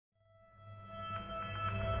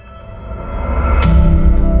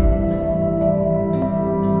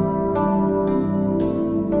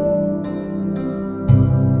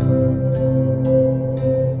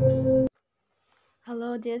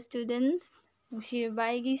students, nushirba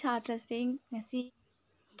aigi satrasing ngasi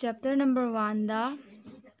chapter number 1 da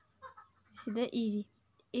sida iri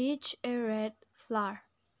each a red flower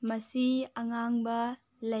masi angangba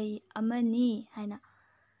lei amani haina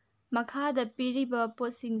makhada piriba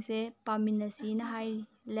potsingse paminasi na hai.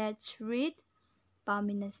 Let's read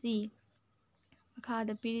paminasi.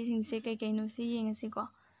 makhada pirisingse kai kaino si yengasi ko.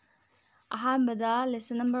 Ahanbada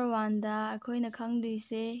lesson number 1 da akoina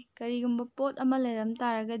khangduise karigumba pot ama leram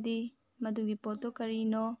taragadi madugi potto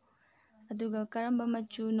karino aduga karamba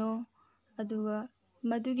machuno aduga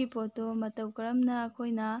madugi potto matau karamna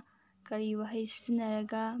akoina kari wahai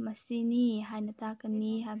sisinaraga masini haina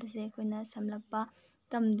takani habase akoina samlakpa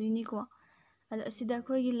tamduini ko. Ado asida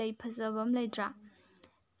akoigi lei phajaba am leitra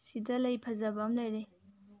sida lei phajaba am leire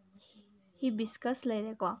hibiscus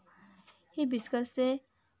leire ko. hibiscus se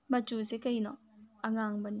machu se kaino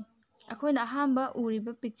angang bani. Akoina ahamba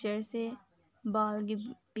uriba picture se bal gi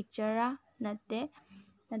picture ra natte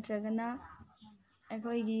natragana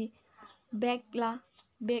akoigi bag la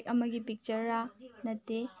bag amagi picture ra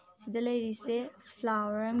natte sida leiri se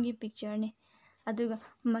flower amgi picture ni. Aduga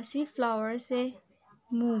masi flower se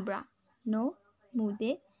mubra no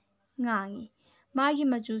mude ngangi magi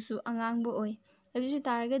machu su angangbo oi. Adusu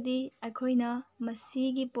taragadi akoina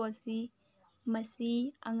masigi posi masi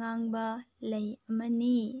angangba lei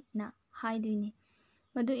amani na haiduni.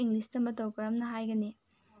 Madu English ta matau karamna haigani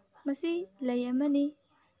masi lei amani.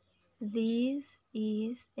 This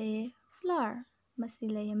is a flower. Masi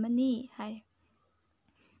lei amani hai.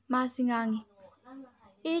 Masi ngangi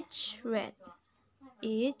each red.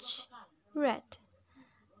 Each red.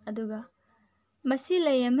 Aduga masi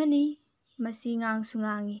lei amani masi ngang su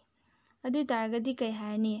ngangi. Adu taragadi kai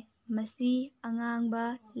hairani masi angangba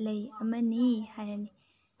lei amani hairani.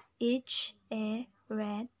 Each a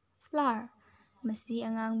red flower. Masi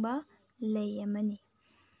angangba lei amani.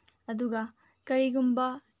 Aduga karigumba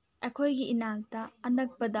akoigi inakta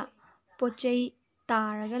anakpada pochei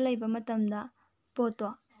taraga leiba matamda poto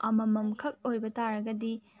amamam khak oiba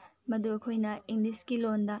taragadi madu akoina English ki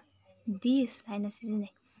londa this haina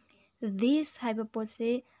sizinai. This haiba potse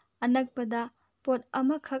anakpada pot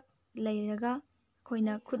amakhak leiraga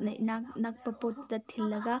akoina khutna inak nakpa potda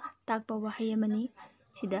thillaga takpa wahai amani.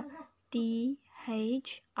 Sida THIS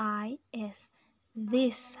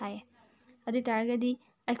this hai. Adu taragadi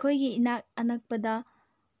akoigi inak anakpada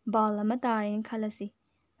ball ama tarin khalasi.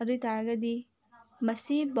 Adu taragadi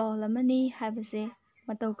masi ball amani haibase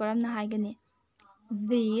matau karamna haigani.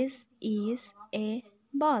 This is a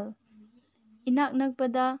ball. Inak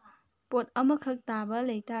nakpada pot amakhak taba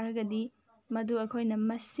lei taragadi madu akoina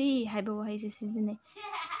masi haiba wahai se sizinai.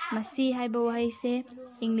 Masi haiba wahai se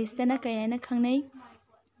English tana kayana khangnai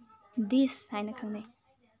this haina khangnai.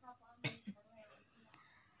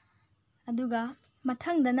 Aduga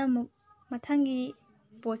mathangdana muk mathangi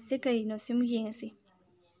potse karino simu yengasi.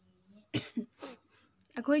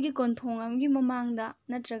 Akoigi konthong amgi mamangda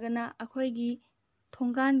natragana akoigi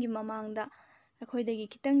thonggangi mamangda akoidagi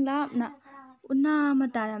khitang lapna una ama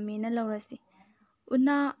taramena laurasi.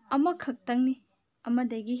 Una amakhaktangni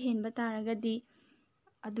amadagi henba taragadi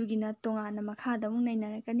adugina tongana makhada mung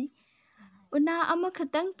nainarakani. Una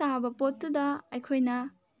amakhatang taba pottuda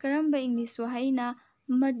akoina karamba English wahaina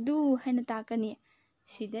madu haina takani.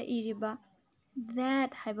 Sida iriba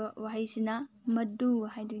that haiba wahaisina madu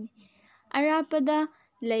haiduni. Arapada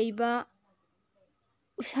leiba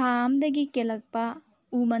usamdagi kelakpa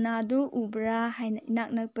umanadu ubra haina inak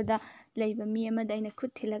nakpada leiba mi amada aina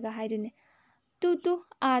khut thilaga haiduni. Tu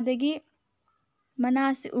adagi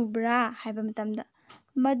manasi ubra haiba matamda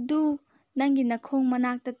madu nangi nakhong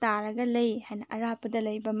manakta taraga lei haina arapada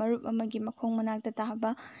leiba marup amagi makhong manakta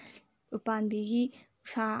taba upanbigi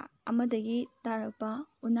usa amadagi tarapa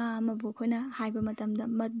una amabu khoina haiba matamda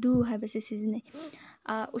madu haiba se sizinai.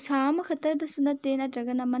 Usa amakhata da sunate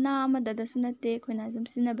natragana mana amada da sunate khoina zum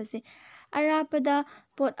sinabase arapada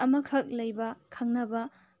pot amakhak leiba khangnaba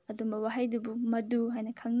adumba wahaidubu madu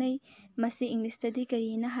haina khangnai. Masi English tadi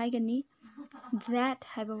karina haigani that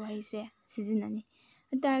haiba wahai se sizinani.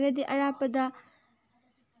 Taragadi arapada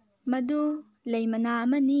madu leimana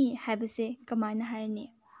amani haibase kamaina hairani.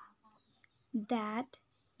 That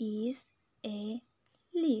is a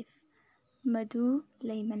leaf. Madu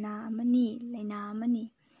leimana amani leina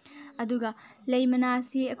amani. Aduga leimana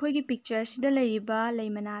si akoigi picture sida leiriba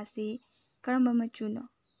leimana si karamba machuno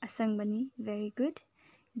asangbani. Very good.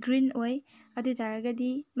 Green oi. Adu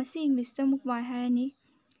taragadi masi English ta mukmai hairani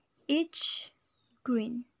each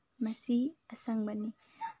green. Masi asangbani.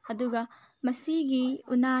 Aduga masigi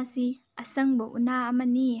una si asangbo una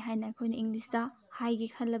amani haina akoina English ta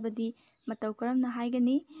haigi khalabadi matau karamna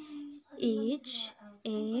haigani each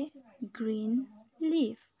a green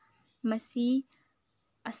leaf. Masi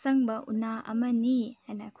asangba una amani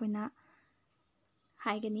haina akhona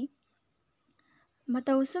haigani.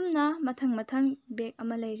 Matau sumna mathang bag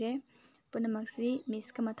ama leire. Punamaksi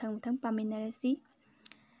miss ka mathang paminarasi.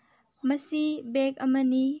 Masi bag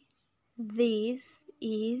amani. This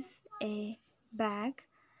is a bag.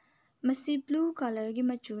 Masi blue color gi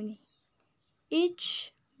machuni.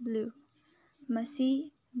 Each blue.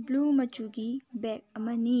 Masi blue machugi bag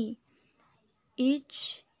amani.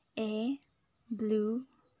 Each a blue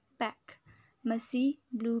bag. Masi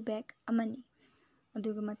blue bag amani.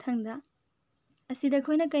 Aduga mathangda asida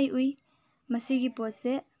khoina kai ui masigi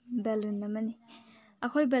pose balloon namani.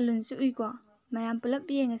 Akhoi balloon su ui ko mayam pulap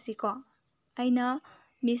yengasi ko. Aina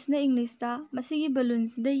miss na English ta masigi balloon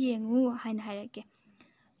sida yengu haina hairake.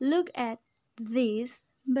 Look at this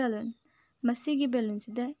balloon. Masigi balloon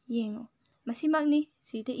sida yengu. Masi magni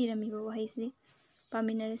sida irami ba wahisi.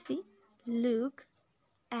 Paminarasi. Look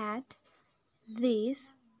at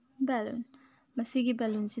this balloon. Masigi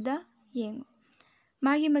balloon sida yengu.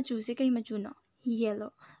 Magi machu se kai machu no.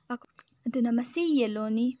 Yellow. Aduna masi yellow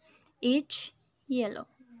ni. Each yellow.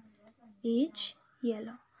 Each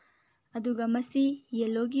yellow. Aduga masi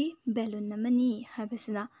yellow gi balloon namani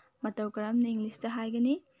habasina matau karam na English ta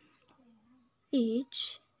haigani.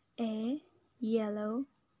 Each a yellow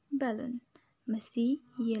balloon. Masi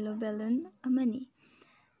yellow balloon amani.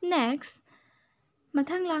 Next,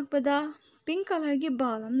 mathang lakpada pink color gi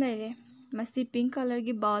ball am leire. Masi pink color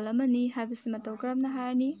gi ball amani habasi matau karam na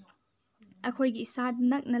hairani. Akhoi gi isad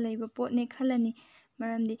nak na leiba pot ne khalani.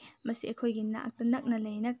 Maramdi masi akhoi gi nak na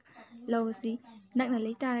leinak lawsi nak na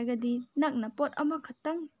lei taragadi nak na pot ama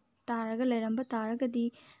khatang taraga leiramba taragadi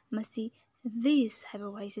masi this haiba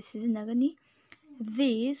waise sizinagani.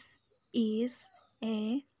 This is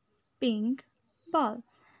a pink ball.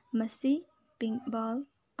 Masi pink ball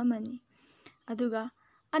amani. Aduga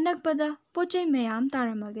anakpada pochai mayam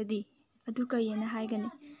taramagadi. Adu kayena haigani.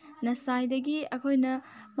 Nasaidagi akoina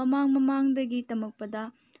mamang-mamangdagi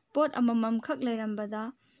tamakpada pot amamam khak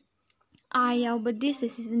leirambada I yauba this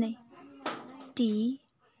sizinai. THIS.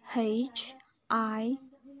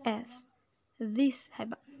 This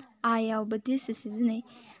haiba I yauba this sizinai.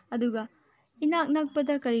 Aduga inak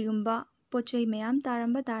nakpada karigumba pochai mayam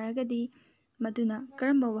taramba taragadi maduna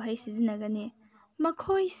karamba wahai sizinagani.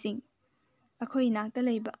 Makhoi sing. Akhoi inakta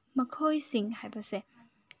leiba makhoi sing haibase.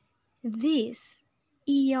 This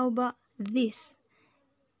E yauba this.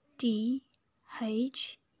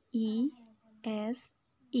 THESE.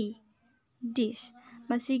 Dish.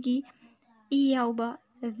 Masigi E yauba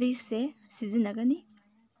this se sizinagani.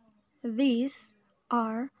 These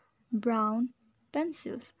are brown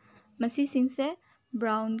pencils. Masi singse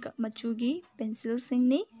brown machugi pencil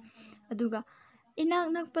singni. Aduga inak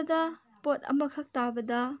nakpada pot amakhak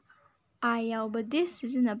tabada I yauba this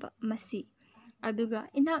sizinaba masi. Aduga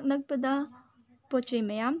inak nakpada pochai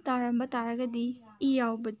mayam taramba taragadi E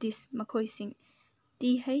yauba this makhoi sing.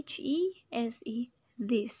 THESE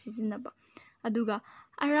this sizinaba. Aduga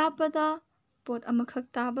arapada pot amakhak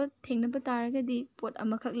taba thengnaba taragadi pot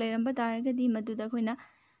amakhak leiramba taragadi maduda khoina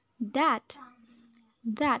that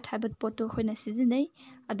habat potto khoina sizinai.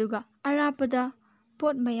 Aduga arapada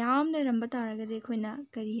pot mayam leiramba taragadi khoina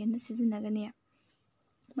kari hena sizinagani.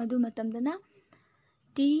 Madu matamdana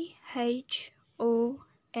THOSE.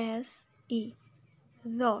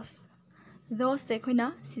 Those se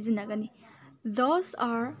khoina sizinagani. Those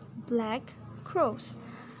are black crows.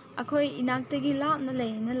 Akhoi inaktagi lapna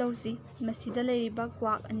leina lawsi masida leiriba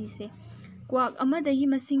kwak ani se. Kwak amadagi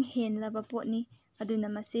masing hen laba potni. Aduna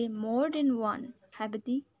mase more than one.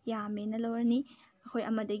 Habati yamena lawani. Akhoi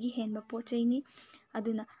amadagi hen ba pochaini.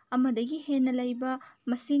 Aduna amadagi hen leiba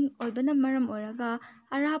masing oibana maram oraga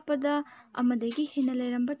arapada amadagi hen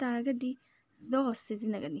leiramba taragadi those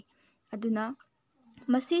sizinagani. Aduna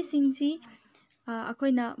masi singsi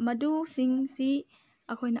akoina madu singsi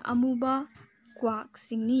akoina amuba kwak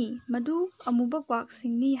singni. Madu amuba kwak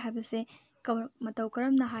singni habase matau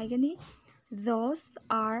karam na haigani. Those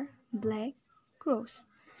are black crows.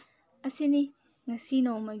 Asini ngasi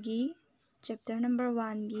nomagi chapter number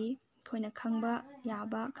 1 gi khoina khangba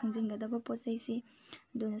yaba khangjingadaba posaisi.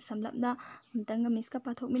 Duna samlapna mtanga miska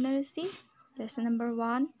pathok minarasi. Lesson number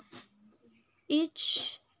 1.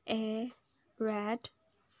 Each a red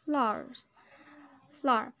flower.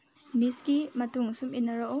 Miski matung sum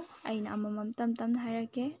inarao aina amamam tam na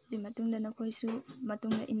hairake di matungda nakoisu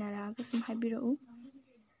matungda inaraga sum haibirao.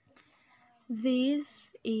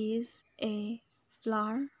 This is a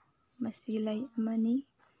flower. Masilay amani.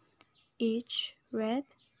 Each red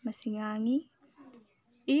masingangi.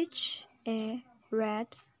 Each a red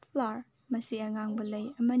flower. ꯃꯁꯤ ꯑꯉꯥꯡꯕ ꯂꯩ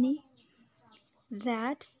ꯑꯃꯅꯤ.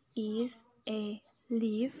 That is a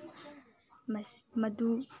leaf. ꯃꯗꯨ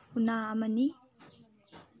ꯎꯅꯥ ꯑꯃꯅꯤ.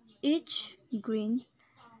 It's green.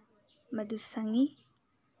 ꯃꯗꯨ ꯁꯪꯉꯤ.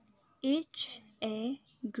 It's a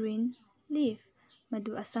green leaf.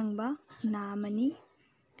 ꯃꯗꯨ ꯑꯁꯪꯕ ꯎꯅꯥ ꯑꯃꯅꯤ.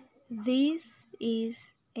 This is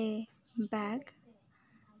a bag.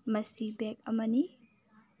 ꯃꯁꯤ ꯕꯦꯛ ꯑꯃꯅꯤ.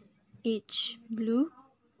 It's blue.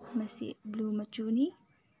 ꯃꯁꯤ blue ꯃꯆꯨꯅꯤ.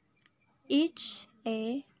 It's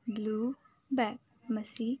a blue bag.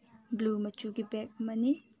 ꯃꯁꯤ blue ꯃꯆꯨꯒꯤ ꯕꯦꯛ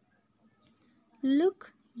ꯑꯃꯅꯤ. Look,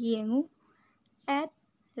 ꯌꯦꯡꯉꯨ, at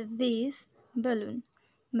this balloon.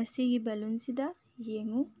 ꯃꯁꯤꯒꯤ ꯕꯂꯨꯟꯁꯤꯗ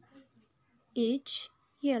ꯌꯦꯡꯉꯨ. It's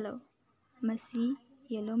yellow. ꯃꯁꯤ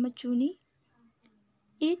yellow ꯃꯆꯨꯅꯤ.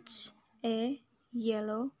 It's a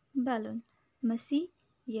yellow balloon. ꯃꯁꯤ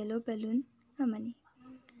yellow balloon ꯑꯃꯅꯤ.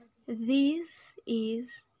 This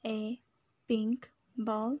is a pink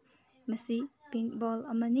ball. ꯃꯁꯤ pink ball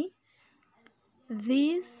ꯑꯃꯅꯤ.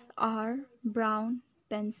 These are brown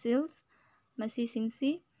pencils. ꯃꯁꯤꯁꯤꯡꯁꯤ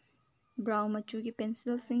brown ꯃꯆꯨꯒꯤ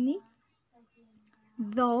ꯄꯦꯟꯁꯤꯜꯁꯤꯡꯅꯤ.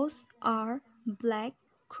 Those are black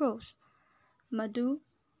crows. ꯃꯗꯨ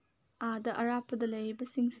ꯑꯥꯗ ꯑꯔꯥꯞꯄꯗ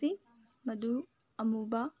ꯂꯩꯔꯤꯕꯁꯤꯡꯁꯤ ꯃꯗꯨ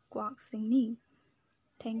ꯑꯃꯨꯕ ꯀ꯭ꯋꯥꯛꯁꯤꯡꯅꯤ.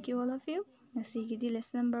 Thank you all of you. ꯉꯁꯤꯒꯤꯗꯤ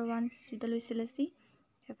lesson number 1 ꯁꯤꯗ ꯂꯣꯏꯁꯤꯜꯂꯁꯤ.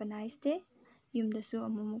 Have a nice day. ꯌꯨꯝꯗꯁꯨ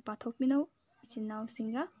ꯑꯃꯨꯛ ꯄꯥꯊꯣꯛꯃꯤꯟꯅꯧ ꯏꯆꯤꯟ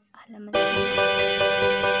ꯏꯅꯥꯎꯁꯤꯡꯒ ꯑꯍꯜ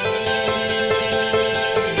ꯂꯃꯟꯁꯤꯡꯒ.